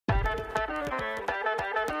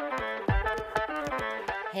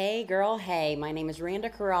Hey girl, hey, my name is Randa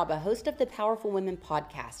Caraba, host of the Powerful Women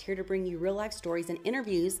podcast, here to bring you real life stories and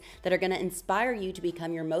interviews that are going to inspire you to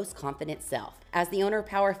become your most confident self. As the owner of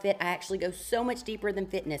PowHer, I actually go so much deeper than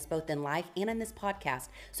fitness, both in life and in this podcast.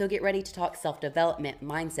 So get ready to talk self-development,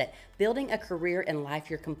 mindset, building a career in life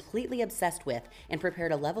you're completely obsessed with, and prepare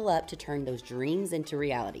to level up to turn those dreams into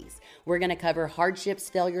realities. We're going to cover hardships,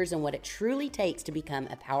 failures, and what it truly takes to become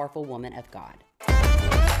a powerful woman of God.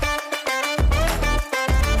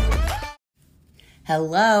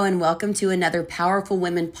 Hello and welcome to another Powerful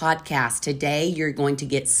Women podcast. Today you're going to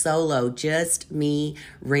get solo, just me,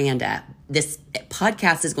 Randa. This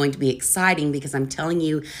podcast is going to be exciting because I'm telling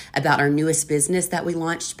you about our newest business that we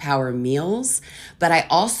launched, PowHer Meals. But I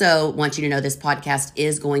also want you to know this podcast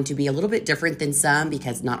is going to be a little bit different than some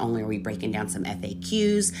because not only are we breaking down some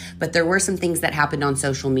FAQs, but there were some things that happened on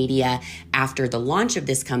social media after the launch of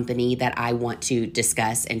this company that I want to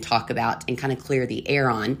discuss and talk about and kind of clear the air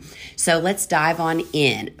on. So let's dive on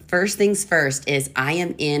in. First things first is I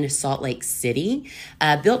am in Salt Lake City.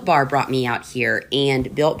 Built Bar brought me out here,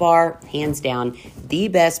 and Built Bar, hands down, the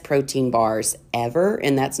best protein bars ever.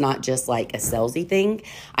 And that's not just like a salesy thing.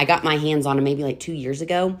 I got my hands on them maybe like 2 years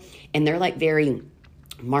ago, and they're like very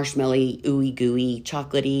marshmallowy, ooey gooey,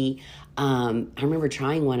 chocolatey. I remember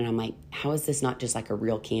trying one and I'm like, how is this not just like a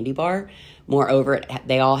real candy bar? Moreover,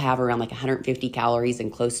 they all have around like 150 calories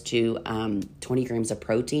and close to 20 grams of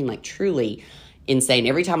protein, like truly insane.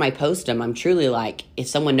 Every time I post them, I'm truly like, if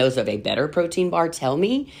someone knows of a better protein bar, tell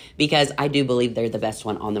me, because I do believe they're the best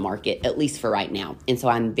one on the market, at least for right now. And so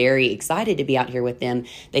I'm very excited to be out here with them.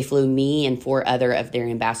 They flew me and 4 other of their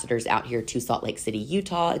ambassadors out here to Salt Lake City,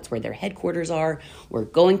 Utah. It's where their headquarters are. We're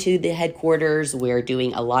going to the headquarters. We're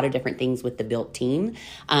doing a lot of different things with the Built team.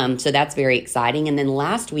 So that's very exciting. And then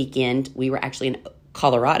last weekend, we were actually in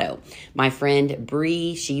Colorado. My friend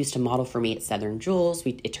Bree, she used to model for me at Southern Jewels.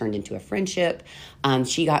 It turned into a friendship.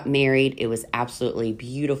 She got married. It was absolutely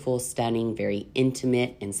beautiful, stunning, very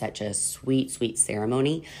intimate, and such a sweet, sweet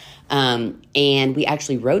ceremony. And we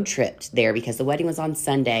actually road tripped there because the wedding was on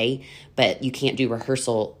Sunday, but you can't do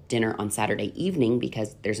rehearsal dinner on Saturday evening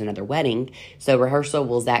because there's another wedding. So rehearsal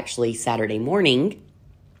was actually Saturday morning.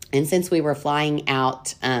 And since we were flying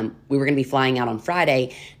out, we were going to be flying out on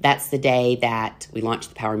Friday. That's the day that we launched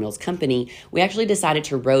the PowHer Meals company. We actually decided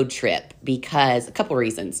to road trip because a couple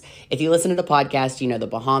reasons. If you listen to the podcast, you know the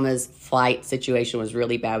Bahamas flight situation was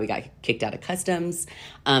really bad. We got kicked out of customs.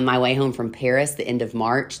 My way home from Paris, the end of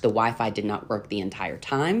March, the Wi-Fi did not work the entire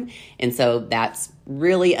time. And so that's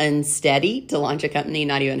really unsteady to launch a company,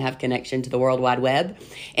 not even have connection to the World Wide Web.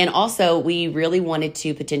 And also, we really wanted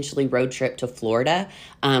to potentially road trip to Florida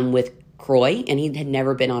with Croy, and he had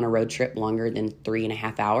never been on a road trip longer than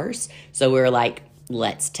 3.5 hours. So we were like,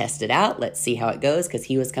 let's test it out. Let's see how it goes, because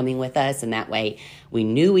he was coming with us, and that way we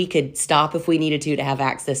knew we could stop if we needed to have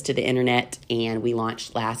access to the internet, and we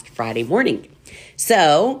launched last Friday morning.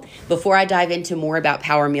 So before I dive into more about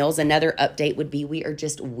PowHer Meals, another update would be we are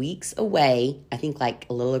just weeks away, I think like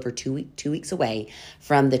a little over 2 weeks away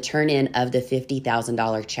from the turn-in of the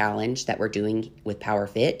 $50,000 challenge that we're doing with PowHer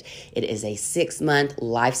Fit. It is a 6-month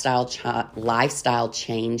lifestyle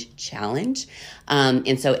change challenge.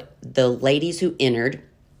 And so the ladies who entered,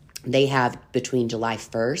 they have between July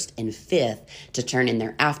 1st and 5th to turn in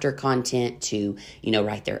their after content, to,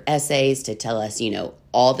 write their essays, to tell us,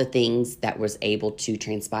 all the things that was able to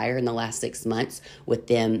transpire in the last 6 months with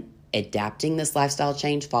them adapting this lifestyle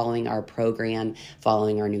change, following our program,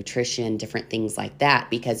 following our nutrition, different things like that,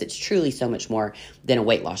 because it's truly so much more than a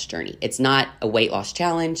weight loss journey. It's not a weight loss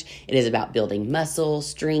challenge. It is about building muscle,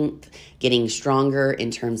 strength, getting stronger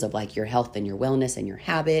in terms of like your health and your wellness and your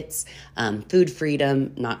habits, food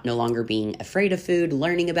freedom, no longer being afraid of food,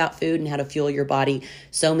 learning about food and how to fuel your body,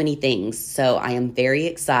 so many things. So I am very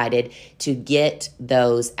excited to get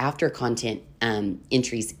those after content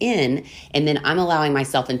entries in, and then I'm allowing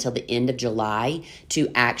myself until the end of July to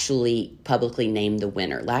actually publicly name the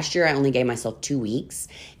winner. Last year, I only gave myself 2 weeks,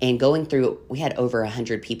 and going through, we had over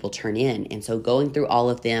 100 people turn in, and so going through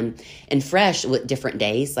all of them and fresh with different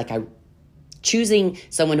days, like choosing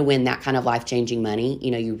someone to win that kind of life-changing money,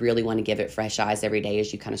 you really want to give it fresh eyes every day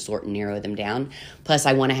as you kind of sort and narrow them down. Plus,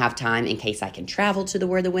 I want to have time in case I can travel to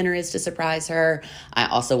where the winner is to surprise her. I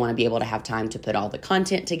also want to be able to have time to put all the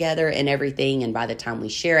content together and everything. And by the time we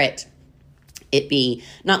share it, it be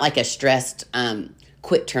not like a stressed,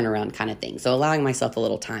 quick turnaround kind of thing. So allowing myself a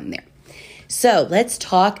little time there. So let's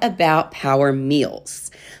talk about PowHer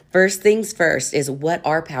Meals. First things first is, what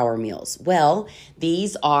are PowHer Meals? Well,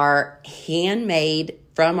 these are handmade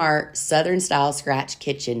from our Southern style scratch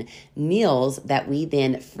kitchen meals that we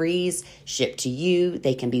then freeze, ship to you.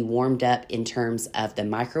 They can be warmed up in terms of the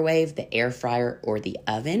microwave, the air fryer, or the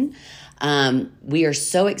oven. We are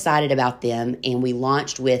so excited about them, and we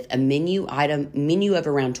launched with a menu of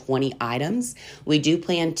around 20 items. We do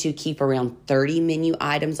plan to keep around 30 menu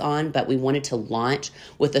items on, but we wanted to launch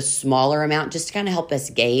with a smaller amount just to kind of help us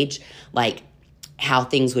gauge like how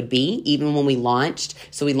things would be even when we launched.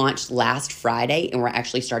 So we launched last Friday, and we're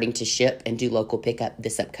actually starting to ship and do local pickup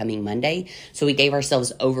this upcoming Monday. So we gave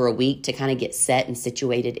ourselves over a week to kind of get set and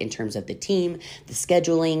situated in terms of the team, the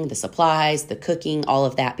scheduling, the supplies, the cooking, all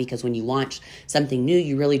of that, because when you launch something new,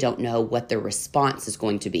 you really don't know what the response is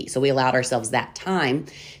going to be. So we allowed ourselves that time.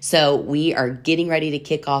 So we are getting ready to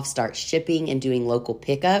kick off, start shipping and doing local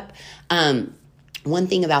pickup. One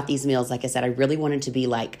thing about these meals, like I said, I really wanted to be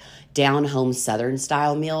like down home Southern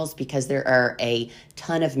style meals because there are a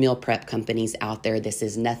ton of meal prep companies out there. This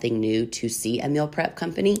is nothing new to see a meal prep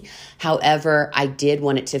company. However, I did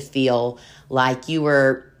want it to feel like you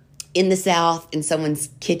were in the South in someone's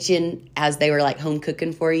kitchen as they were like home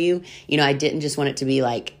cooking for you. You know, I didn't just want it to be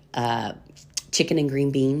like chicken and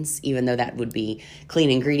green beans, even though that would be clean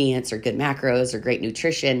ingredients or good macros or great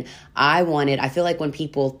nutrition. I feel like when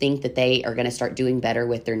people think that they are going to start doing better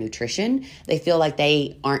with their nutrition, they feel like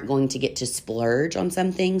they aren't going to get to splurge on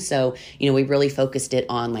something. So, you know, we really focused it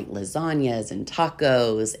on like lasagnas and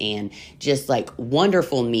tacos and just like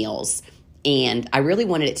wonderful meals. And I really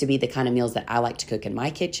wanted it to be the kind of meals that I like to cook in my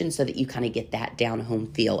kitchen so that you kind of get that down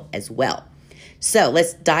home feel as well. So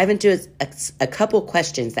let's dive into a couple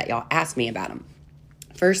questions that y'all asked me about them.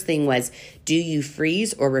 First thing was, do you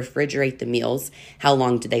freeze or refrigerate the meals? How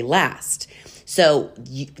long do they last? So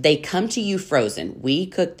they come to you frozen. We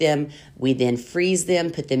cook them. We then freeze them,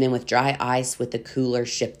 put them in with dry ice with a cooler,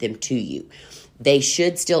 ship them to you. They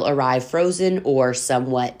should still arrive frozen or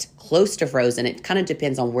somewhat close to frozen. It kind of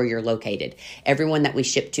depends on where you're located. Everyone that we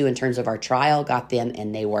shipped to in terms of our trial got them,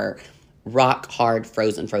 and they were rock hard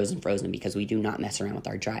frozen because we do not mess around with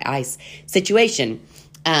our dry ice situation.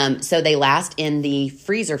 So they last in the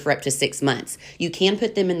freezer for up to 6 months. You can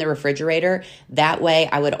put them in the refrigerator. That way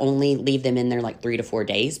I would only leave them in there like 3 to 4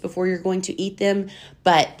 days before you're going to eat them.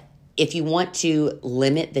 But if you want to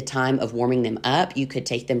limit the time of warming them up, you could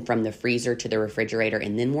take them from the freezer to the refrigerator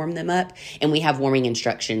and then warm them up. And we have warming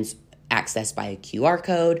instructions accessed by a QR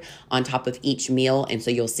code on top of each meal. And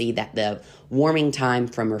so you'll see that the warming time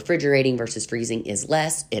from refrigerating versus freezing is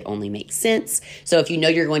less. It only makes sense. So if you know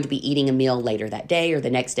you're going to be eating a meal later that day or the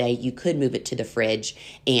next day, you could move it to the fridge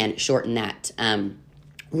and shorten that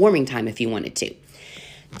warming time if you wanted to.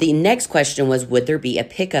 The next question was, would there be a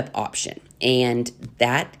pickup option? And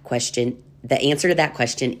the answer to that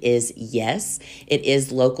question is yes. It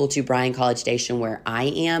is local to Bryan College Station where I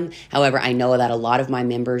am. However, I know that a lot of my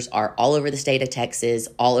members are all over the state of Texas,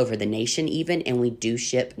 all over the nation even, and we do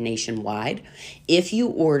ship nationwide. If you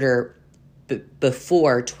order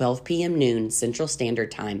before 12 p.m. noon Central Standard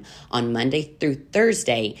Time on Monday through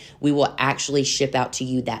Thursday, we will actually ship out to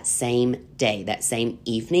you that same day, that same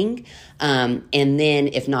evening. And then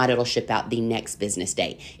if not, it'll ship out the next business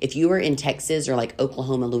day. If you are in Texas or like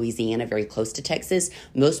Oklahoma, Louisiana, very close to Texas,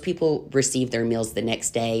 most people receive their meals the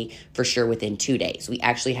next day for sure within 2 days. We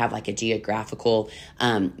actually have like a geographical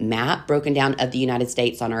map broken down of the United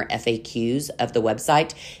States on our FAQs of the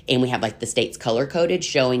website. And we have like the states color coded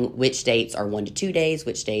showing which states are 1 to 2 days,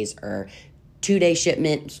 which days are 2-day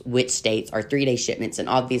shipments, which states are 3-day shipments. And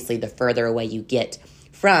obviously the further away you get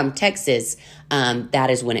from Texas, that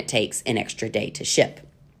is when it takes an extra day to ship.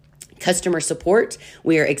 Customer support,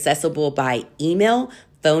 we are accessible by email,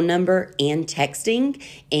 phone number, and texting.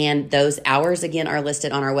 And those hours, again, are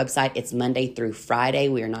listed on our website. It's Monday through Friday.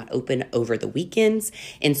 We are not open over the weekends.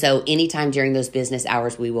 And so anytime during those business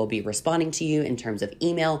hours, we will be responding to you in terms of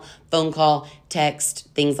email, phone call, text,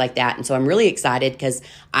 things like that. And so I'm really excited because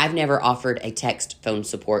I've never offered a text phone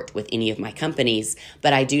support with any of my companies,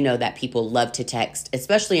 but I do know that people love to text,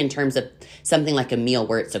 especially in terms of something like a meal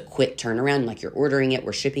where it's a quick turnaround, like you're ordering it,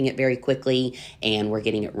 we're shipping it very quickly, and we're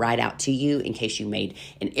getting it right out to you in case you made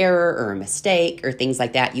an error or a mistake or things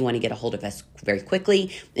like that. You want to get a hold of us very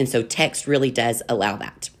quickly. And so text really does allow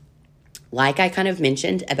that. Like I kind of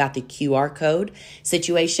mentioned about the QR code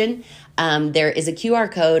situation, there is a QR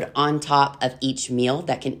code on top of each meal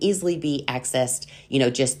that can easily be accessed,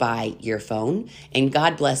 just by your phone. And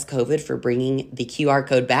God bless COVID for bringing the QR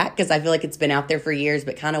code back, because I feel like it's been out there for years,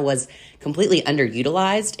 but kind of was completely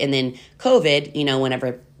underutilized. And then COVID,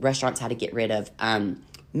 whenever restaurants had to get rid of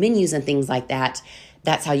menus and things like that,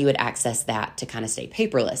 that's how you would access that to kind of stay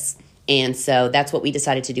paperless. And so that's what we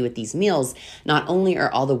decided to do with these meals. Not only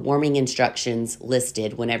are all the warming instructions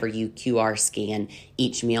listed whenever you QR scan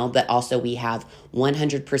each meal, but also we have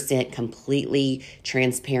 100% completely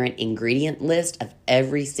transparent ingredient list of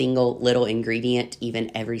every single little ingredient,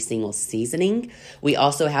 even every single seasoning. We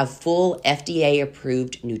also have full FDA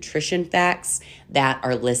approved nutrition facts that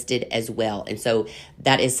are listed as well. And so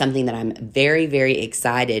that is something that I'm very, very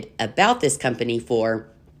excited about this company for,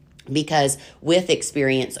 because with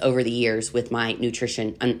experience over the years with my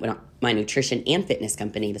nutrition and fitness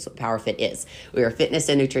company, that's what PowHer is. We're a fitness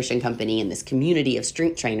and nutrition company in this community of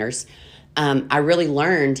strength trainers. I really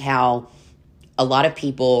learned how a lot of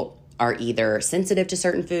people are either sensitive to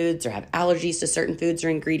certain foods or have allergies to certain foods or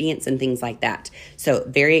ingredients and things like that. So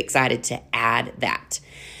very excited to add that.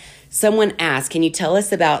 Someone asked, can you tell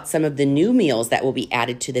us about some of the new meals that will be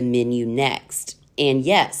added to the menu next? And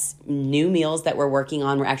yes, new meals that we're working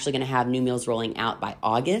on. We're actually going to have new meals rolling out by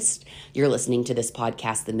August. You're listening to this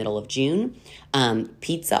podcast the middle of June.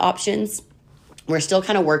 Pizza options. We're still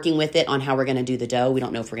kind of working with it on how we're going to do the dough. We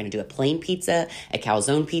don't know if we're going to do a plain pizza, a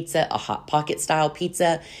calzone pizza, a Hot Pocket style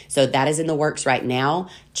pizza. So that is in the works right now.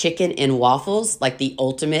 Chicken and waffles, like the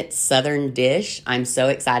ultimate Southern dish. I'm so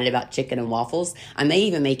excited about chicken and waffles. I may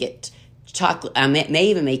even make it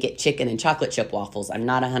chicken and chocolate chip waffles. I'm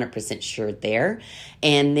not 100% sure there.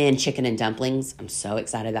 And then chicken and dumplings. I'm so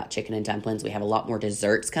excited about chicken and dumplings. We have a lot more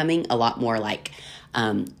desserts coming, a lot more like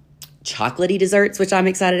chocolatey desserts, which I'm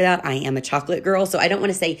excited about. I am a chocolate girl, so I don't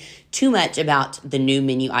want to say too much about the new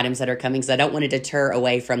menu items that are coming, so I don't want to deter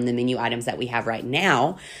away from the menu items that we have right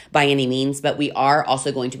now by any means, but we are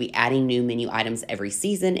also going to be adding new menu items every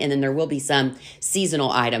season, and then there will be some seasonal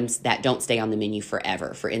items that don't stay on the menu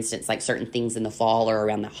forever. For instance, like certain things in the fall or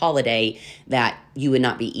around the holiday that you would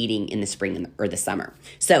not be eating in the spring or the summer.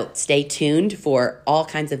 So stay tuned for all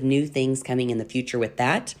kinds of new things coming in the future with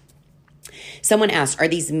that. Someone asked, are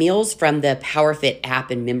these meals from the PowHer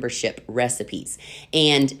app and membership recipes?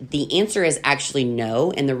 And the answer is actually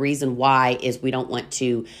no. And the reason why is we don't want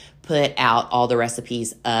to put out all the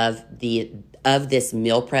recipes of this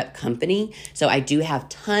meal prep company. So I do have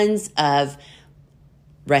tons of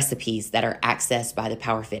recipes that are accessed by the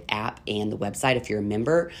PowHer app and the website if you're a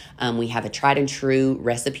member. We have a tried and true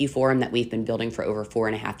recipe forum that we've been building for over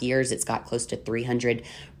 4.5 years. It's got close to 300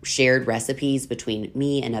 shared recipes between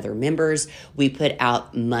me and other members. We put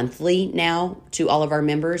out monthly now to all of our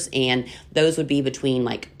members, and those would be between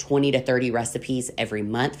like 20 to 30 recipes every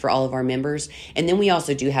month for all of our members. And then we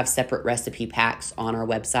also do have separate recipe packs on our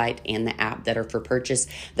website and the app that are for purchase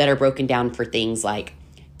that are broken down for things like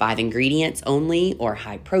 5 ingredients only, or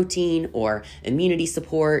high protein, or immunity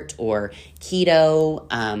support, or keto,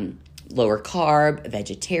 lower carb,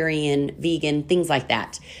 vegetarian, vegan, things like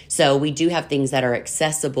that. So we do have things that are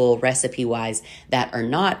accessible recipe-wise that are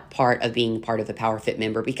not part of being part of a PowHer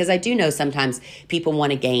member, because I do know sometimes people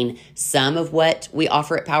want to gain some of what we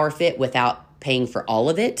offer at PowHer without paying for all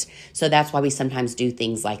of it. So that's why we sometimes do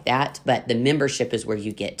things like that. But the membership is where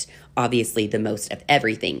you get obviously the most of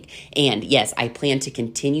everything. And yes, I plan to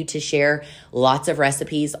continue to share lots of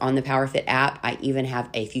recipes on the PowHer app. I even have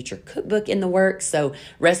a future cookbook in the works. So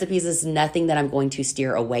recipes is nothing that I'm going to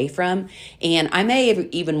steer away from. And I may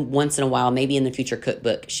even once in a while, maybe in the future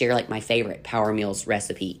cookbook, share like my favorite PowHer Meals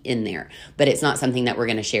recipe in there. But it's not something that we're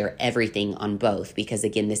going to share everything on both, because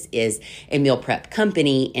again, this is a meal prep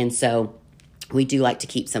company. And so we do like to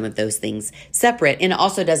keep some of those things separate, and it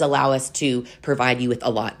also does allow us to provide you with a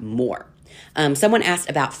lot more. Someone asked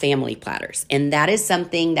about family platters, and that is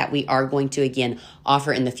something that we are going to, again,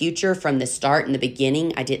 offer in the future. From the start, in the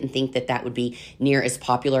beginning, I didn't think that that would be near as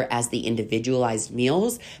popular as the individualized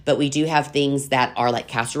meals, but we do have things that are like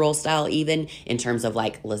casserole style, even in terms of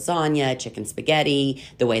like lasagna, chicken spaghetti,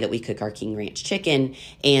 the way that we cook our King Ranch chicken.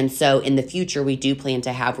 And so in the future, we do plan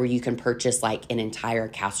to have where you can purchase like an entire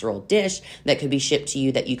casserole dish that could be shipped to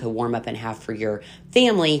you that you could warm up and have for your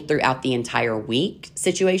family throughout the entire week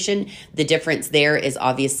situation. The difference there is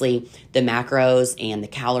obviously the macros and the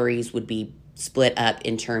calories would be split up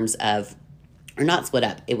in terms of, or not split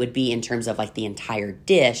up, it would be in terms of like the entire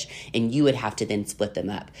dish, and you would have to then split them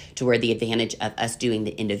up, to where the advantage of us doing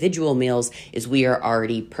the individual meals is we are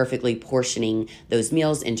already perfectly portioning those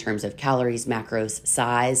meals in terms of calories, macros,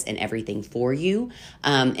 size, and everything for you.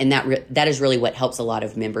 And that is really what helps a lot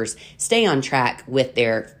of members stay on track with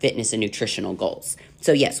their fitness and nutritional goals.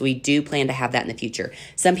 So yes, we do plan to have that in the future.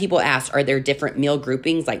 Some people ask, are there different meal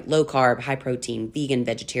groupings like low carb, high protein, vegan,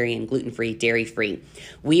 vegetarian, gluten-free, dairy-free?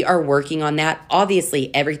 We are working on that. Obviously,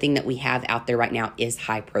 everything that we have out there right now is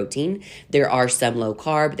high protein. There are some low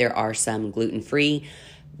carb, there are some gluten-free.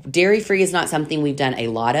 Dairy-free is not something we've done a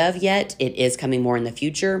lot of yet. It is coming more in the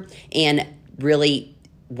future, and really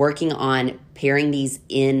working on pairing these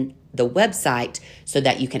in the website so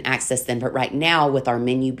that you can access them. But right now, with our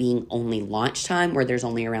menu being only launch time, where there's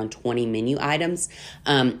only around 20 menu items,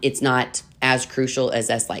 it's not as crucial as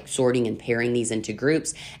us like sorting and pairing these into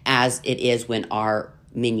groups as it is when our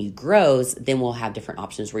menu grows. Then we'll have different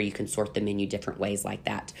options where you can sort the menu different ways like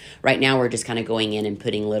that. Right now, we're just kind of going in and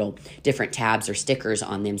putting little different tabs or stickers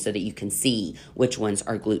on them so that you can see which ones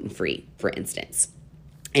are gluten-free, for instance.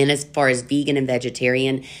 And as far as vegan and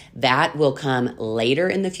vegetarian, that will come later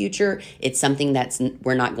in the future. It's something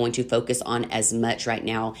we're not going to focus on as much right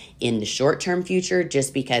now in the short-term future,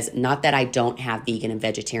 just because, not that I don't have vegan and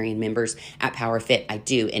vegetarian members at PowHer, I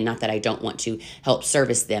do, and not that I don't want to help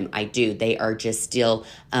service them, I do. They are just still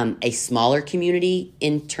a smaller community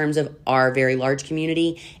in terms of our very large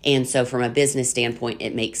community, and so from a business standpoint,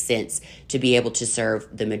 it makes sense to be able to serve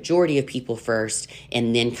the majority of people first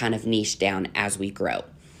and then kind of niche down as we grow.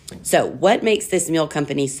 So what makes this meal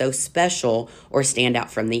company so special or stand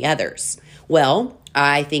out from the others? Well,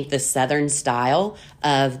 I think the Southern style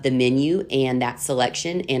of the menu and that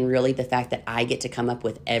selection, and really the fact that I get to come up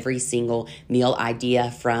with every single meal idea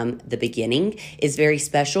from the beginning, is very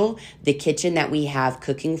special. The kitchen that we have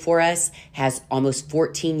cooking for us has almost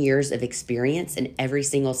 14 years of experience, and every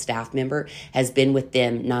single staff member has been with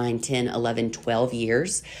them 9, 10, 11, 12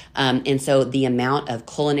 years. And so the amount of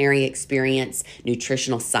culinary experience,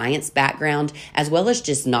 nutritional science background, as well as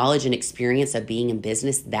just knowledge and experience of being in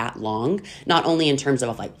business that long, not only in terms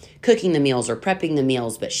of like cooking the meals or prepping the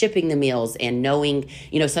meals, but shipping the meals and knowing,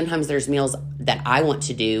 sometimes there's meals that I want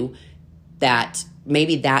to do that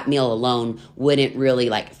maybe that meal alone wouldn't really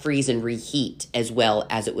like freeze and reheat as well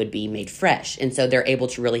as it would be made fresh. And so they're able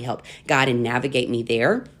to really help guide and navigate me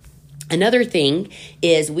there. Another thing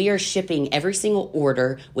is we are shipping every single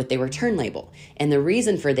order with a return label. And the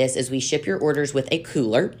reason for this is we ship your orders with a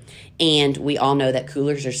cooler. And we all know that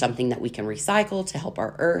coolers are something that we can recycle to help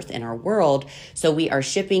our earth and our world. So we are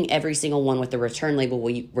shipping every single one with a return label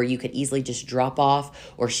where you could easily just drop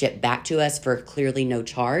off or ship back to us for clearly no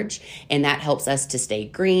charge. And that helps us to stay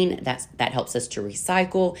green. That helps us to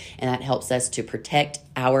recycle, and that helps us to protect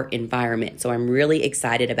our environment. So I'm really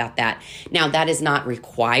excited about that. Now, that is not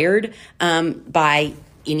required by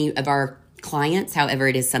any of our clients. However,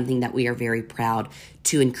 it is something that we are very proud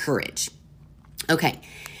to encourage. Okay.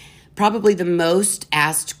 Probably the most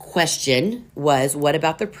asked question was, what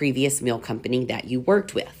about the previous meal company that you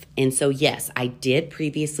worked with? And so, yes, I did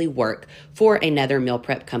previously work for another meal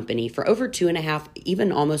prep company for over 2.5,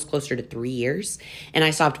 even almost closer to 3 years. And I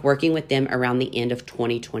stopped working with them around the end of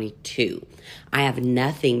 2022. I have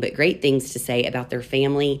nothing but great things to say about their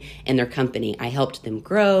family and their company. I helped them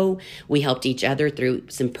grow. We helped each other through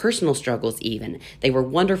some personal struggles even. They were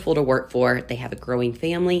wonderful to work for. They have a growing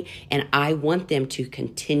family, and I want them to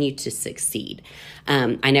continue to succeed.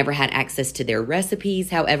 I never had access to their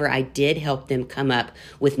recipes. However, I did help them come up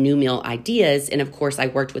with new meal ideas. And of course, I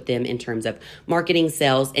worked with them in terms of marketing,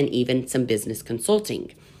 sales, and even some business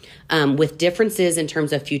consulting. With differences in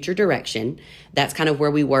terms of future direction, that's kind of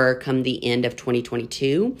where we were come the end of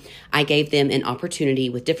 2022. I gave them an opportunity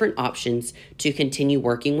with different options to continue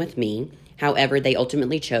working with me. However, they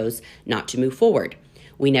ultimately chose not to move forward.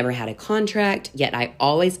 We never had a contract, yet I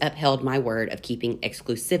always upheld my word of keeping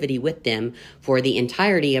exclusivity with them for the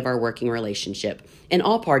entirety of our working relationship. And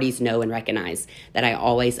all parties know and recognize that I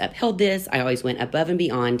always upheld this. I always went above and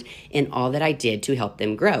beyond in all that I did to help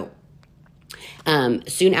them grow.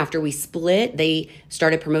 Soon after we split, they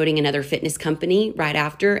started promoting another fitness company right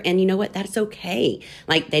after. And you know what? That's okay.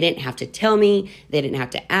 Like, they didn't have to tell me. They didn't have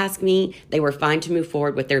to ask me. They were fine to move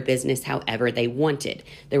forward with their business however they wanted.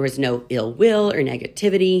 There was no ill will or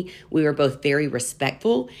negativity. We were both very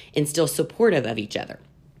respectful and still supportive of each other.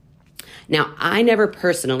 Now, I never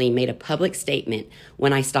personally made a public statement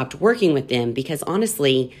when I stopped working with them because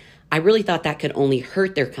honestly, I really thought that could only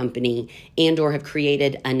hurt their company and or have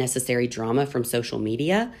created unnecessary drama from social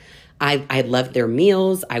media. I loved their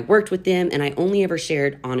meals, I worked with them, and I only ever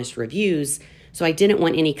shared honest reviews. So I didn't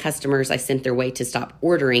want any customers I sent their way to stop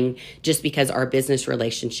ordering just because our business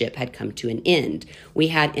relationship had come to an end. We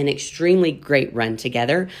had an extremely great run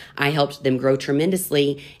together. I helped them grow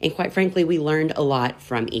tremendously, and quite frankly, we learned a lot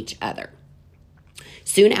from each other.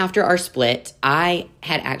 Soon after our split, I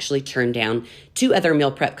had actually turned down 2 other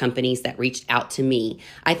meal prep companies that reached out to me.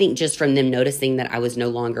 I think just from them noticing that I was no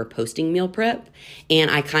longer posting meal prep, and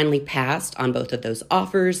I kindly passed on both of those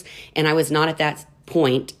offers, and I was not at that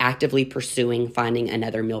point actively pursuing finding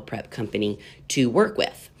another meal prep company to work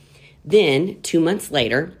with. Then 2 months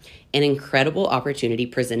later, an incredible opportunity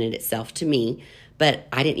presented itself to me, but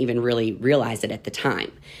I didn't even really realize it at the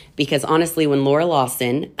time. Because honestly, when Laura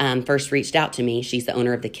Lawson first reached out to me, she's the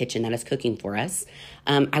owner of the kitchen that is cooking for us,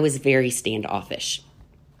 I was very standoffish.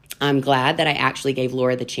 I'm glad that I actually gave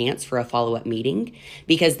Laura the chance for a follow-up meeting,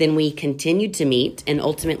 because then we continued to meet and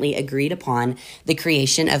ultimately agreed upon the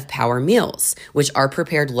creation of PowHer meals, which are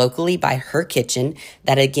prepared locally by her kitchen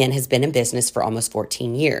that, again, has been in business for almost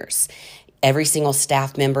 14 years. Every single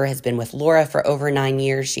staff member has been with Laura for over 9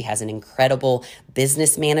 years. She has an incredible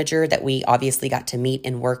business manager that we obviously got to meet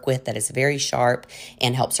and work with that is very sharp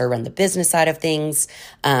and helps her run the business side of things.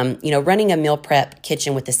 Running a meal prep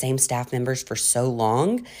kitchen with the same staff members for so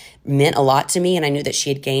long meant a lot to me, and I knew that she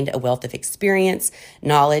had gained a wealth of experience,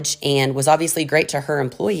 knowledge, and was obviously great to her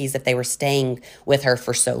employees if they were staying with her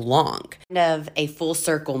for so long. Kind of a full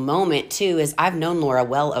circle moment, too, is I've known Laura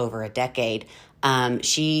well over a decade.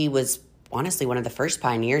 She was honestly one of the first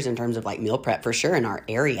pioneers in terms of like meal prep for sure in our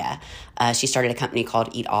area. She started a company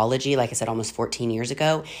called Eatology, like I said, almost 14 years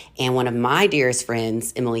ago. And one of my dearest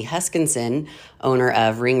friends, Emily Huskinson, owner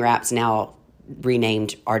of Ring Wraps, now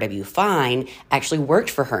renamed RW Fine, actually worked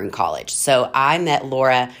for her in college. So I met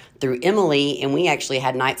Laura through Emily, and we actually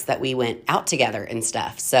had nights that we went out together and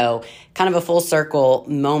stuff. So kind of a full circle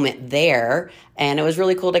moment there. And it was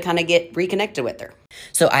really cool to kind of get reconnected with her.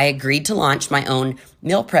 So I agreed to launch my own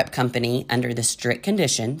meal prep company under the strict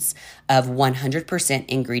conditions of 100%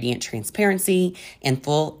 ingredient transparency and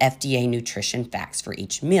full FDA nutrition facts for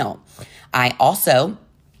each meal. I also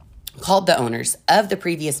called the owners of the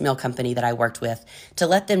previous meal company that I worked with to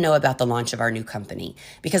let them know about the launch of our new company,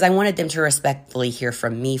 because I wanted them to respectfully hear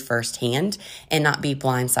from me firsthand and not be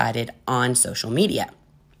blindsided on social media.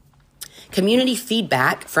 Community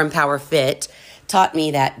feedback from PowHer Fit taught me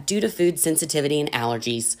that due to food sensitivity and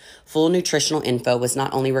allergies, full nutritional info was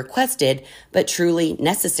not only requested, but truly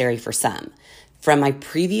necessary for some. From my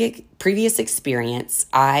previous experience,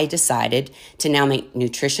 I decided to now make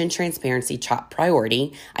nutrition transparency top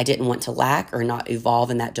priority. I didn't want to lack or not evolve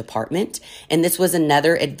in that department. And this was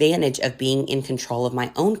another advantage of being in control of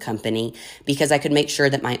my own company, because I could make sure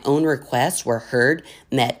that my own requests were heard,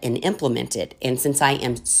 met, and implemented. And since I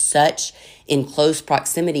am such in close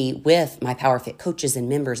proximity with my PowHer Fit coaches and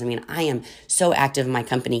members, I am so active in my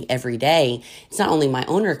company every day. It's not only my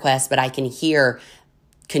own requests, but I can hear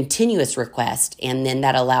continuous request, and then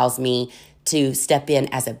that allows me to step in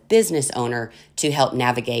as a business owner to help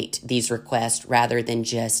navigate these requests rather than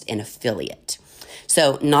just an affiliate.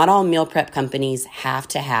 So not all meal prep companies have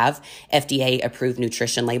to have FDA approved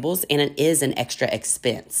nutrition labels, and it is an extra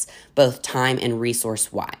expense, both time and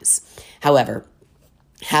resource wise. However,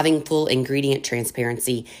 having full ingredient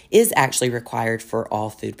transparency is actually required for all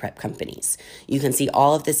food prep companies. You can see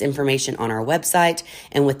all of this information on our website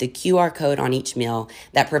and with the QR code on each meal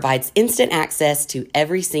that provides instant access to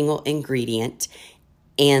every single ingredient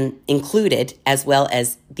and included, as well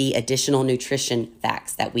as the additional nutrition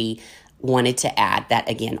facts that we wanted to add that,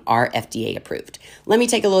 again, are FDA approved. Let me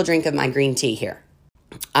take a little drink of my green tea here.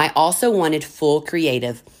 I also wanted full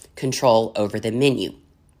creative control over the menu,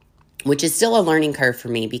 which is still a learning curve for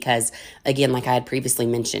me because, again, like I had previously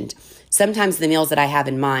mentioned, sometimes the meals that I have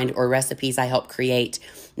in mind or recipes I help create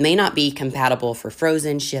may not be compatible for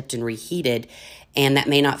frozen, shipped, and reheated, and that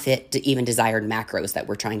may not fit to even desired macros that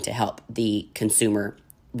we're trying to help the consumer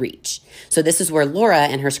reach. So this is where Laura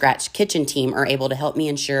and her Scratch Kitchen team are able to help me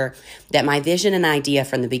ensure that my vision and idea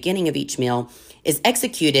from the beginning of each meal is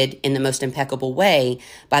executed in the most impeccable way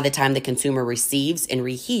by the time the consumer receives and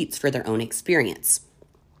reheats for their own experience.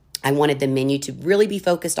 I wanted the menu to really be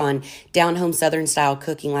focused on down-home Southern style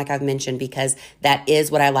cooking, like I've mentioned, because that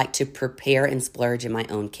is what I like to prepare and splurge in my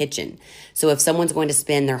own kitchen. So if someone's going to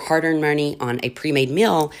spend their hard-earned money on a pre-made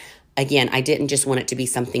meal, again, I didn't just want it to be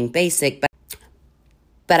something basic,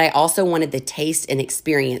 but I also wanted the taste and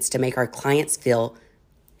experience to make our clients feel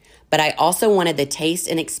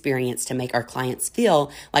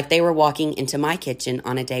like they were walking into my kitchen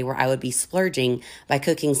on a day where I would be splurging by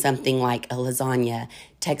cooking something like a lasagna,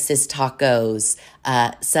 Texas tacos,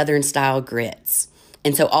 Southern style grits.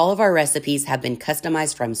 And so all of our recipes have been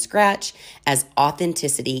customized from scratch, as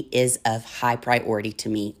authenticity is of high priority to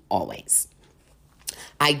me always.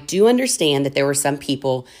 I do understand that there were some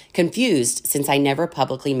people confused since I never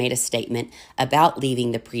publicly made a statement about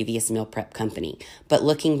leaving the previous meal prep company. But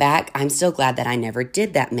looking back, I'm still glad that I never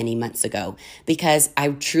did that many months ago, because I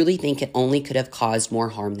truly think it only could have caused more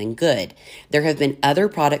harm than good. There have been other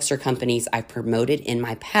products or companies I've promoted in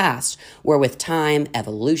my past where, with time,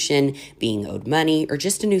 evolution, being owed money, or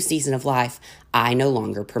just a new season of life, I no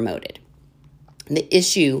longer promoted. The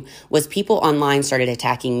issue was people online started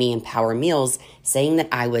attacking me in Power Meals, saying that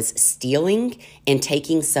I was stealing and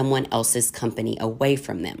taking someone else's company away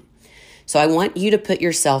from them. So I want you to put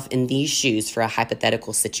yourself in these shoes for a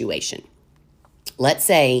hypothetical situation. Let's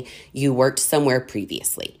say you worked somewhere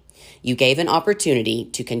previously. You gave an opportunity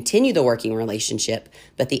to continue the working relationship,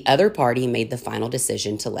 but the other party made the final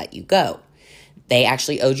decision to let you go. They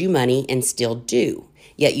actually owed you money and still do.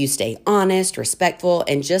 Yet you stay honest, respectful,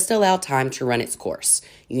 and just allow time to run its course.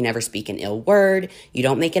 You never speak an ill word. You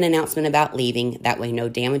don't make an announcement about leaving. That way no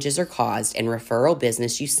damages are caused and referral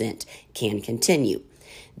business you sent can continue.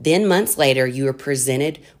 Then months later, you are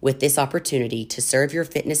presented with this opportunity to serve your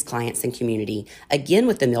fitness clients and community, again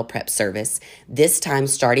with the meal prep service, this time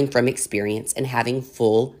starting from experience and having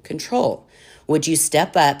full control. Would you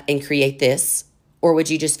step up and create this, or would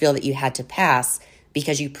you just feel that you had to pass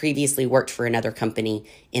because you previously worked for another company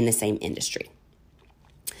in the same industry?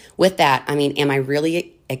 With that, am I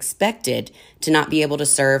really expected to not be able to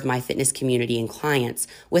serve my fitness community and clients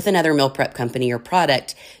with another meal prep company or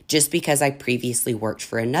product just because I previously worked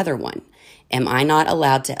for another one? Am I not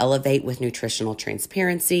allowed to elevate with nutritional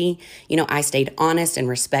transparency? I stayed honest and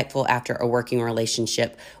respectful after a working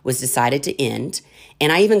relationship was decided to end.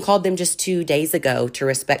 And I even called them just 2 days ago to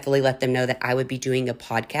respectfully let them know that I would be doing a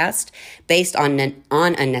podcast based on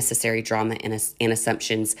unnecessary drama and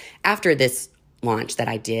assumptions after this launch that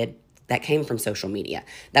I did that came from social media.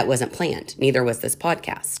 That wasn't planned. Neither was this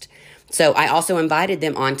podcast. So I also invited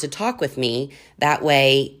them on to talk with me. That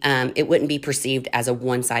way it wouldn't be perceived as a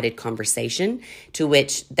one-sided conversation, to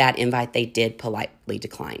which that invite they did politely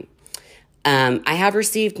decline. I have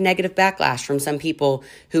received negative backlash from some people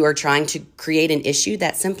who are trying to create an issue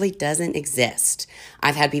that simply doesn't exist.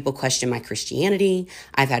 I've had people question my Christianity.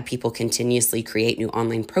 I've had people continuously create new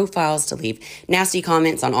online profiles to leave nasty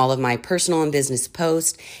comments on all of my personal and business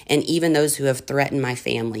posts, and even those who have threatened my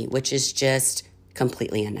family, which is just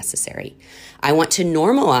completely unnecessary. I want to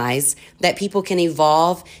normalize that people can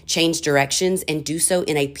evolve, change directions, and do so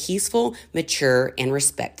in a peaceful, mature, and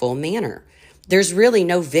respectful manner. There's really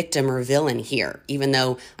no victim or villain here, even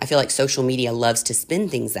though I feel like social media loves to spin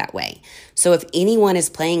things that way. So if anyone is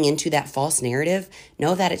playing into that false narrative,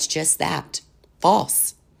 know that it's just that,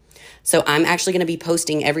 false. So I'm actually going to be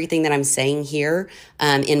posting everything that I'm saying here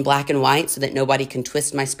in black and white so that nobody can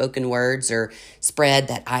twist my spoken words or spread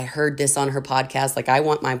that I heard this on her podcast. Like, I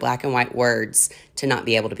want my black and white words to not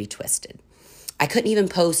be able to be twisted. I couldn't even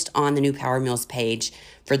post on the new Power Meals page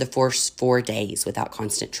for the first 4 days without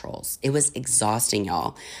constant trolls. It was exhausting,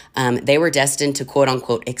 y'all. They were destined to quote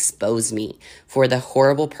unquote expose me for the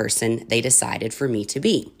horrible person they decided for me to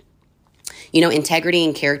be. Integrity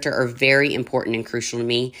and character are very important and crucial to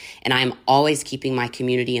me, and I am always keeping my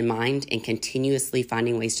community in mind and continuously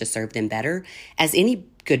finding ways to serve them better, as any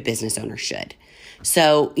good business owner should.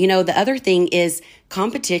 So, the other thing is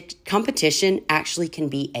competition actually can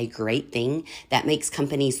be a great thing that makes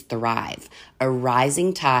companies thrive. A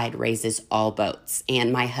rising tide raises all boats.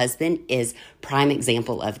 And my husband is prime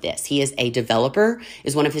example of this. He is a developer,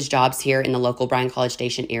 is one of his jobs here in the local Bryan College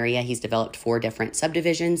Station area. He's developed 4 different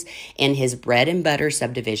subdivisions, and his bread and butter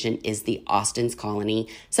subdivision is the Austin's Colony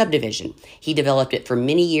subdivision. He developed it for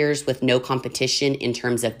many years with no competition in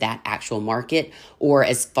terms of that actual market or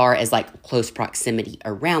as far as like close proximity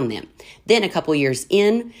around them. Then a couple years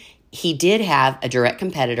in, he did have a direct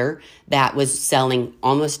competitor that was selling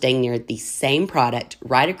almost dang near the same product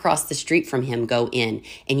right across the street from him go in.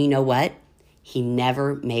 And you know what? He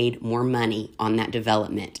never made more money on that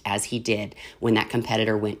development as he did when that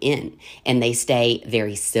competitor went in. And they stay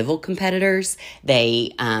very civil competitors.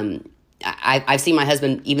 I've seen my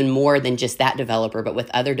husband even more than just that developer, but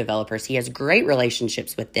with other developers. He has great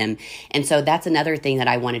relationships with them. And so that's another thing that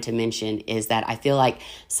I wanted to mention, is that I feel like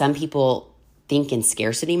some people think in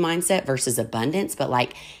scarcity mindset versus abundance, but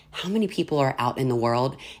like, how many people are out in the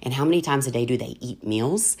world and how many times a day do they eat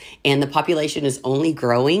meals? And the population is only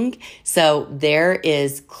growing. So there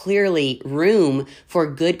is clearly room for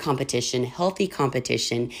good competition, healthy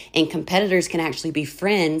competition, and competitors can actually be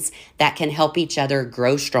friends that can help each other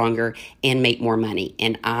grow stronger and make more money.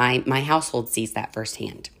 And my household sees that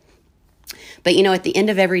firsthand. But at the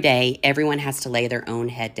end of every day, everyone has to lay their own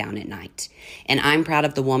head down at night. And I'm proud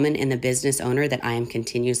of the woman and the business owner that I am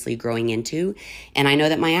continuously growing into. And I know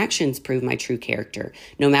that my actions prove my true character,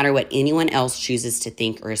 no matter what anyone else chooses to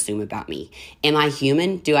think or assume about me. Am I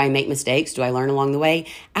human? Do I make mistakes? Do I learn along the way?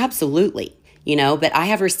 Absolutely. but I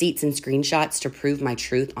have receipts and screenshots to prove my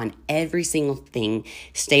truth on every single thing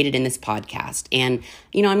stated in this podcast. And,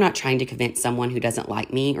 I'm not trying to convince someone who doesn't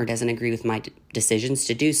like me or doesn't agree with my decisions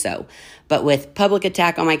to do so. But with public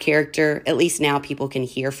attack on my character, at least now people can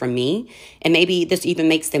hear from me. And maybe this even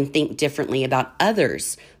makes them think differently about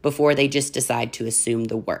others before they just decide to assume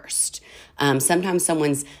the worst. Sometimes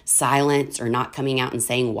someone's silence or not coming out and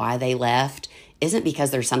saying why they left isn't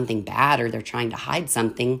because there's something bad or they're trying to hide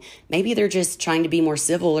something. Maybe they're just trying to be more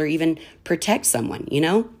civil or even protect someone,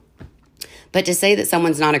 But to say that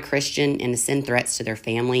someone's not a Christian and to send threats to their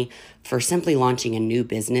family for simply launching a new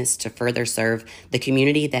business to further serve the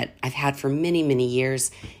community that I've had for many, many years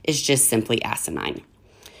is just simply asinine.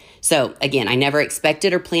 So again, I never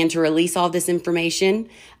expected or planned to release all this information.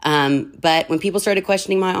 But when people started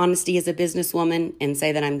questioning my honesty as a businesswoman and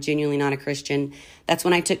say that I'm genuinely not a Christian, that's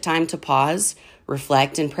when I took time to pause,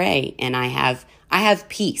 reflect, and pray. And I have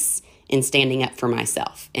peace in standing up for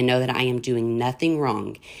myself and know that I am doing nothing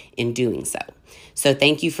wrong in doing so. So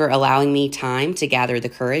thank you for allowing me time to gather the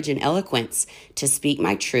courage and eloquence to speak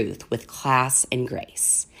my truth with class and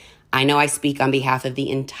grace. I know I speak on behalf of the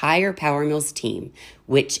entire PowHer Meals team,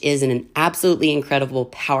 which is an absolutely incredible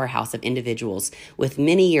powerhouse of individuals with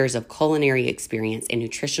many years of culinary experience and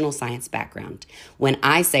nutritional science background, when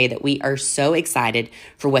I say that we are so excited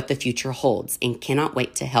for what the future holds and cannot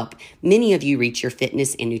wait to help many of you reach your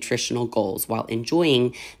fitness and nutritional goals while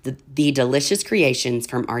enjoying the delicious creations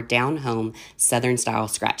from our down-home Southern-style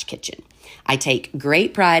scratch kitchen. I take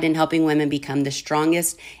great pride in helping women become the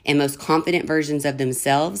strongest and most confident versions of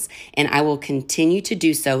themselves, and I will continue to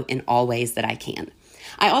do so in all ways that I can.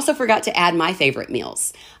 I also forgot to add my favorite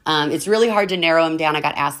meals. It's really hard to narrow them down. I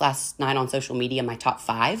got asked last night on social media my top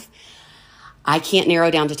 5. I can't narrow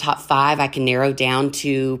down to top 5. I can narrow down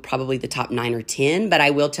to probably the top 9 or 10, but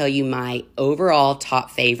I will tell you my overall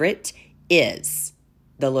top favorite is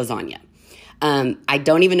the lasagna. I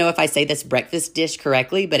don't even know if I say this breakfast dish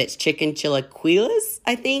correctly, but it's chicken chilaquiles,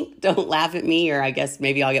 I think. Don't laugh at me, or I guess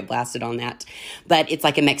maybe I'll get blasted on that. But it's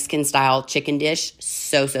like a Mexican-style chicken dish.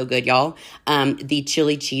 So good, y'all. The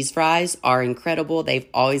chili cheese fries are incredible. They've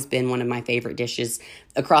always been one of my favorite dishes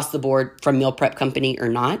across the board, from meal prep company or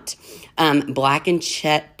not. Blackened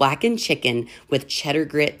chicken with cheddar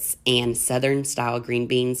grits and Southern-style green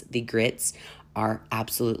beans. The grits are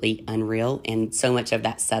absolutely unreal, and so much of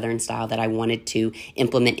that Southern style that I wanted to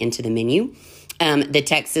implement into the menu. The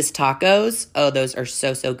Texas tacos, those are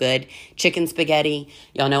so good. Chicken spaghetti,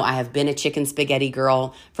 y'all know I have been a chicken spaghetti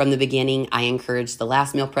girl from the beginning. I encouraged the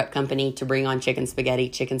last meal prep company to bring on chicken spaghetti.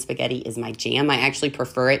 Chicken spaghetti is my jam. I actually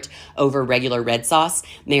prefer it over regular red sauce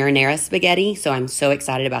marinara spaghetti, so I'm so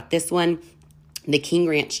excited about this one. The King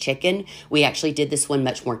Ranch chicken, we actually did this one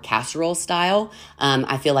much more casserole style.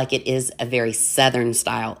 I feel like it is a very Southern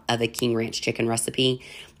style of a King Ranch chicken recipe.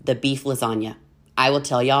 The beef lasagna, I will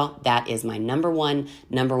tell y'all, that is my number one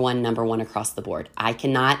across the board. I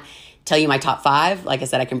cannot tell you my top 5. Like I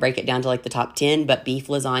said, I can break it down to like the top 10, but beef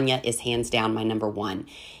lasagna is hands down my number 1.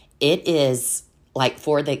 It is like,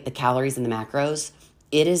 for the calories and the macros,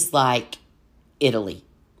 it is like Italy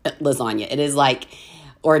lasagna. It is like,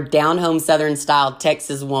 or down-home Southern-style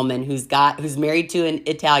Texas woman who's married to an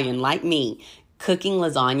Italian like me, cooking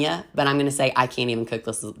lasagna, but I'm going to say I can't even cook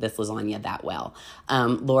this lasagna that well.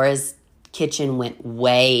 Laura's kitchen went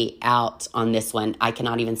way out on this one. I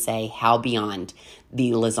cannot even say how beyond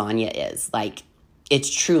the lasagna is. Like,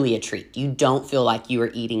 it's truly a treat. You don't feel like you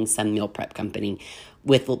are eating some meal prep company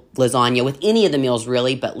with lasagna, with any of the meals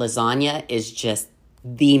really, but lasagna is just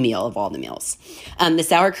the meal of all the meals. The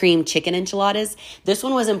sour cream chicken enchiladas. This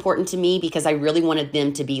one was important to me because I really wanted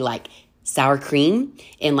them to be like sour cream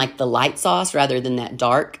and like the light sauce rather than that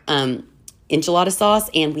dark enchilada sauce.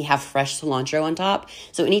 And we have fresh cilantro on top.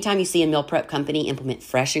 So anytime you see a meal prep company implement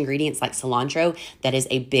fresh ingredients like cilantro, that is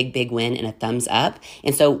a big win and a thumbs up.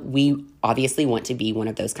 And so we obviously want to be one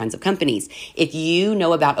of those kinds of companies. If you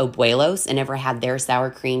know about Abuelos and ever had their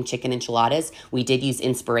sour cream chicken enchiladas, we did use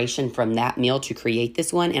inspiration from that meal to create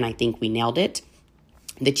this one, and I think we nailed it.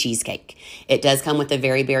 The cheesecake. It does come with a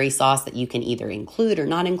very berry sauce that you can either include or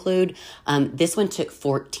not include. This one took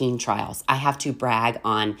 14 trials. I have to brag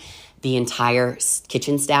on the entire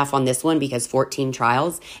kitchen staff on this one because 14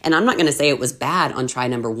 trials. And I'm not going to say it was bad on try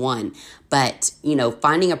number 1, but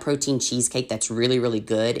finding a protein cheesecake that's really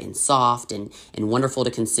good and soft and wonderful to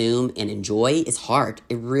consume and enjoy is hard.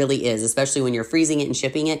 It really is, especially when you're freezing it and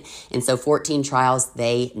shipping it. And so 14 trials,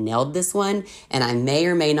 they nailed this one. And I may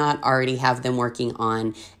or may not already have them working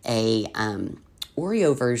on a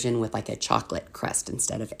Oreo version with like a chocolate crust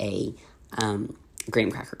instead of a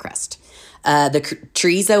graham cracker crust. The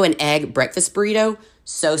chorizo and egg breakfast burrito,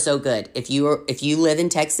 So good. If you live in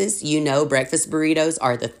Texas, you know breakfast burritos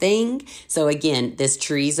are the thing. So again, this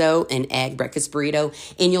chorizo and egg breakfast burrito,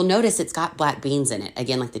 and you'll notice it's got black beans in it.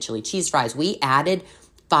 Again, like the chili cheese fries. We added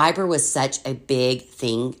fiber was such a big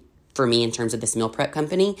thing for me in terms of this meal prep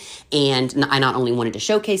company. And I not only wanted to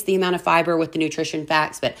showcase the amount of fiber with the nutrition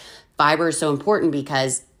facts, but fiber is so important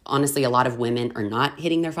because honestly, a lot of women are not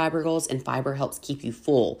hitting their fiber goals, and fiber helps keep you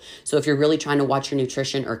full. So if you're really trying to watch your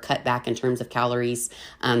nutrition or cut back in terms of calories,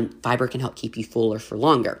 fiber can help keep you fuller for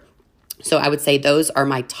longer. So I would say those are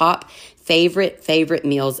my top favorite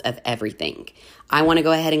meals of everything. I want to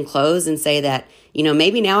go ahead and close and say that,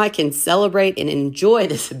 maybe now I can celebrate and enjoy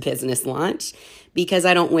this business launch because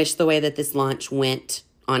I don't wish the way that this launch went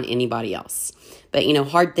on anybody else. But,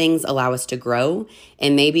 hard things allow us to grow.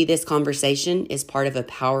 And maybe this conversation is part of a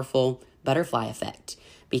powerful butterfly effect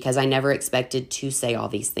because I never expected to say all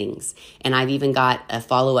these things. And I've even got a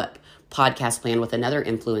follow-up podcast plan with another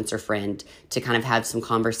influencer friend to kind of have some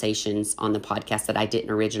conversations on the podcast that I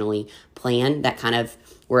didn't originally plan that kind of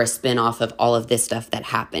were a spin-off of all of this stuff that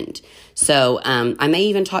happened. So I may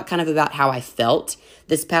even talk kind of about how I felt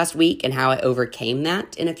this past week and how I overcame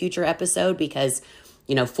that in a future episode because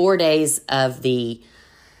 4 days of the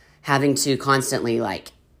having to constantly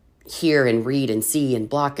hear and read and see and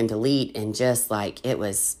block and delete and just it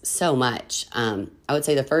was so much. I would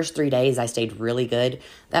say the first 3 days I stayed really good.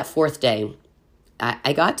 That fourth day,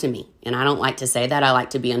 I got to me. And I don't like to say that. I like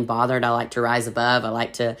to be unbothered. I like to rise above. I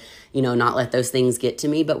like to, not let those things get to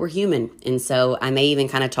me, but we're human. And so I may even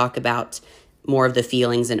kind of talk about more of the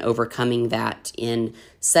feelings and overcoming that in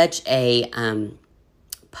such a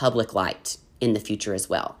public light in the future as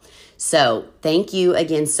well. So thank you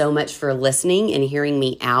again so much for listening and hearing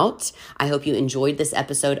me out. I hope you enjoyed this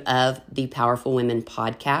episode of the Powerful Women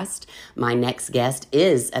podcast. My next guest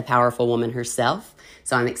is a powerful woman herself,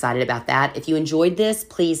 so I'm excited about that. If you enjoyed this,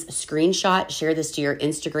 please screenshot, share this to your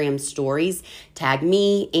Instagram stories, tag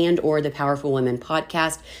me and or the Powerful Women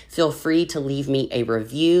podcast. Feel free to leave me a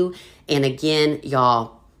review. And again,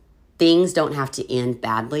 y'all, things don't have to end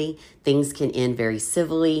badly. Things can end very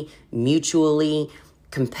civilly, mutually.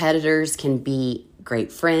 Competitors can be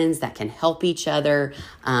great friends that can help each other.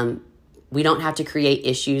 We don't have to create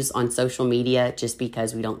issues on social media just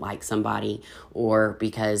because we don't like somebody or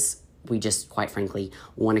because we just, quite frankly,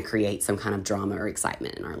 want to create some kind of drama or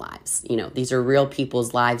excitement in our lives. These are real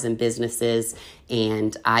people's lives and businesses.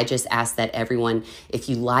 And I just ask that everyone, if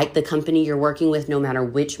you like the company you're working with, no matter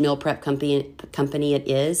which meal prep company it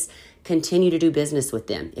is, continue to do business with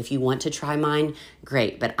them. If you want to try mine,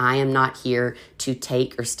 great. But I am not here to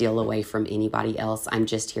take or steal away from anybody else. I'm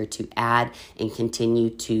just here to add and continue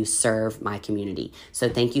to serve my community. So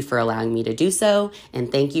thank you for allowing me to do so.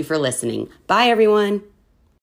 And thank you for listening. Bye, everyone.